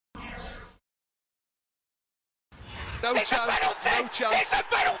No it's chance, a penalty! no chance. It's a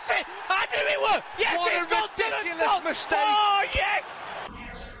penalty! I knew it was! Yes, What it's a gone to the ridiculous spot! mistake. Oh, yes!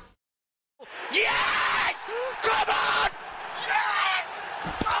 Yes! Come on! Yes!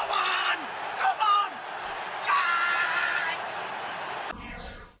 Come on! Come on! Yes!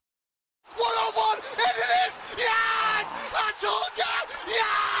 1-on-1, and it is! Yes! I told you!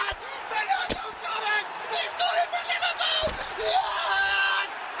 Yes! Fernando Torres! He's done it for Liverpool! Yes!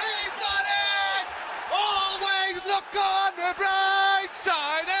 He's done it! Always look on the bright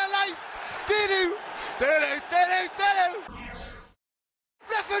side of life! Do-do! Do-do! Do-do! Do-do!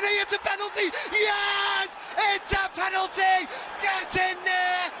 Referee, it's a penalty! Yes! It's a penalty! Get in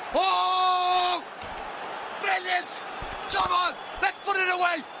there! Oh! Brilliant! Come on! Let's put it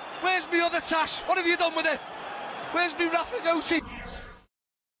away! Where's me other tash? What have you done with it? Where's me Rafa Goatee?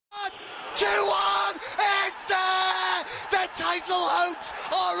 2-1! It's there! The title hopes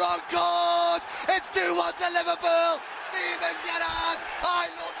are on course! It's 2-1 to Liverpool! Steven Gerrard, I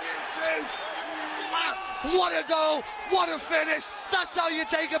love you too! What a goal! What a finish! That's how you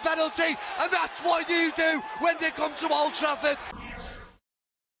take a penalty, and that's what you do when they come to Old Trafford.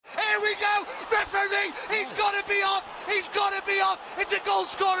 Here we go! Referee! He's got to be off! He's got to be off! It's a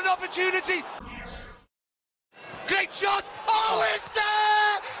goal-scoring opportunity! Great shot! Oh, it's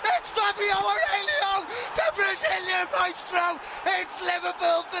there! It's Fabio Aurelio! The Brazilian maestro! It's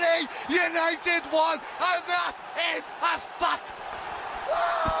Liverpool 3, United 1, and that is a fact!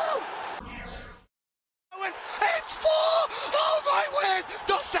 Woo! It's 4! Oh my word!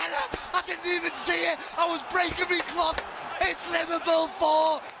 Dos Santos! I didn't even see it! I was breaking my clock! It's Liverpool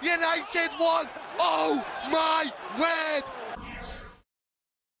 4, United 1! Oh my word!